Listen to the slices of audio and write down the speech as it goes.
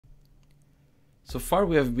So far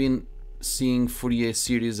we have been seeing Fourier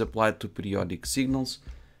series applied to periodic signals.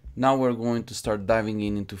 Now we're going to start diving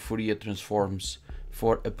into Fourier transforms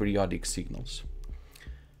for periodic signals.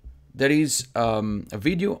 There is a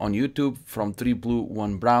video on YouTube from 3 Blue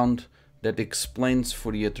 1 Brown that explains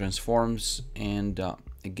Fourier transforms, and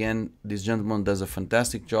again, this gentleman does a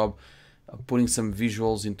fantastic job putting some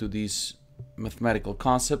visuals into these mathematical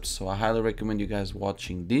concepts, so I highly recommend you guys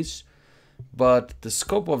watching this. But the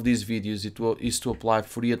scope of these videos is to apply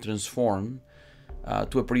Fourier transform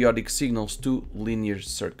to a periodic signals to linear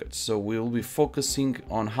circuits. So we will be focusing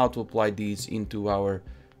on how to apply these into our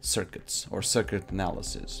circuits or circuit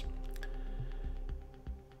analysis.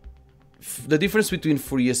 The difference between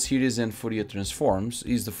Fourier series and Fourier transforms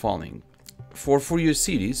is the following. For Fourier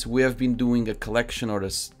series, we have been doing a collection, or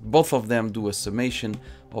both of them do a summation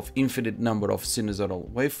of infinite number of sinusoidal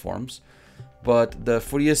waveforms, but the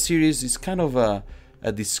Fourier series is kind of a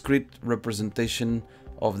discrete representation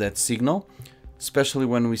of that signal, especially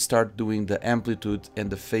when we start doing the amplitude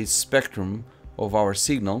and the phase spectrum of our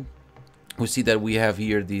signal. We see that we have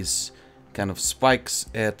here these kind of spikes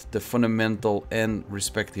at the fundamental and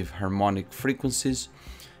respective harmonic frequencies,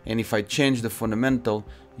 and if I change the fundamental,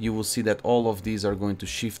 you will see that all of these are going to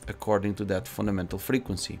shift according to that fundamental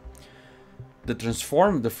frequency.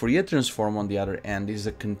 The Fourier transform, on the other hand, is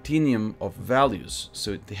a continuum of values,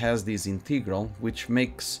 so it has this integral which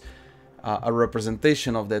makes a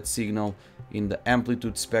representation of that signal in the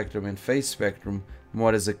amplitude spectrum and phase spectrum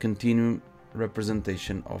more as a continuum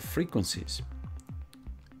representation of frequencies.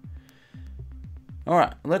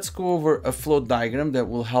 Alright, let's go over a flow diagram that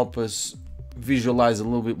will help us visualize a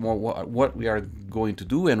little bit more what we are going to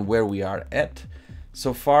do and where we are at.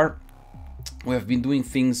 So far we have been doing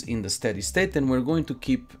things in the steady state, and we're going to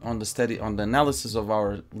keep on the analysis of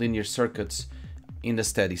our linear circuits in the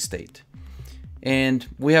steady state. And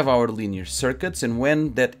we have our linear circuits, and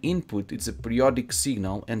when that input is a periodic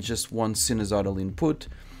signal and just one sinusoidal input,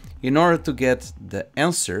 in order to get the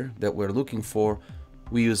answer that we're looking for,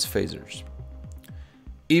 we use phasors.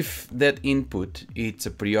 If that input it's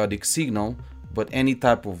a periodic signal but any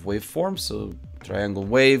type of waveform, so triangle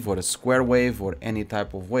wave or a square wave or any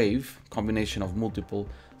type of wave, combination of multiple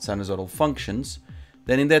sinusoidal functions,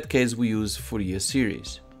 then in that case we use Fourier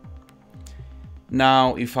series.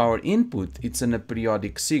 Now if our input it's in a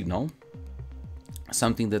periodic signal,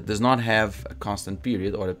 something that does not have a constant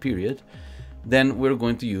period or a period, then we're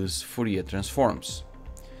going to use Fourier transforms.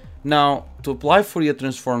 Now, to apply Fourier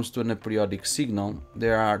transforms to a periodic signal,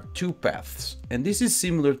 there are two paths, and this is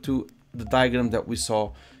similar to the diagram that we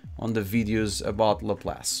saw on the videos about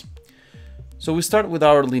Laplace. So we start with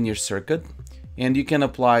our linear circuit, and you can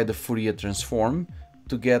apply the Fourier transform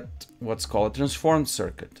to get what's called a transformed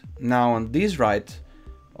circuit. Now, on this right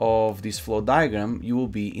of this flow diagram, you will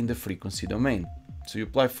be in the frequency domain. So you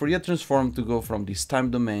apply Fourier transform to go from this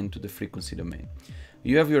time domain to the frequency domain.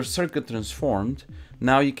 You have your circuit transformed.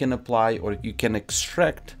 Now you can apply, or you can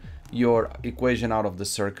extract your equation out of the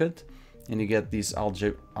circuit, and you get this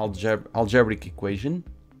algebraic equation.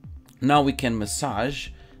 Now we can massage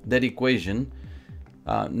that equation.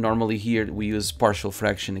 Normally here we use partial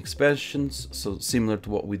fraction expansions, so similar to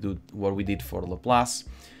what we did for Laplace.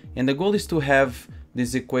 And the goal is to have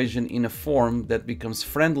this equation in a form that becomes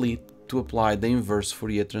friendly to apply the inverse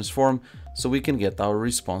Fourier transform, so we can get our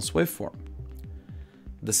response waveform.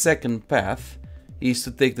 The second path is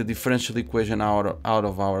to take the differential equation out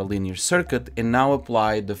of our linear circuit and now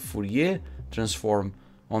apply the Fourier transform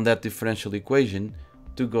on that differential equation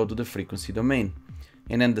to go to the frequency domain.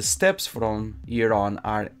 And then the steps from here on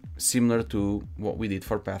are similar to what we did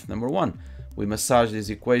for path number 1. We massage this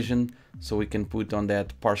equation so we can put on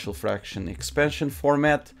that partial fraction expansion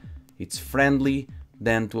format. It's friendly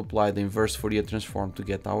then to apply the inverse Fourier transform to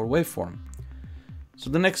get our waveform. So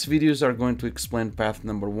the next videos are going to explain path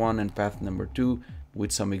number 1 and path number 2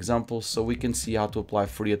 with some examples, so we can see how to apply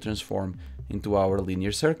Fourier transform into our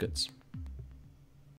linear circuits.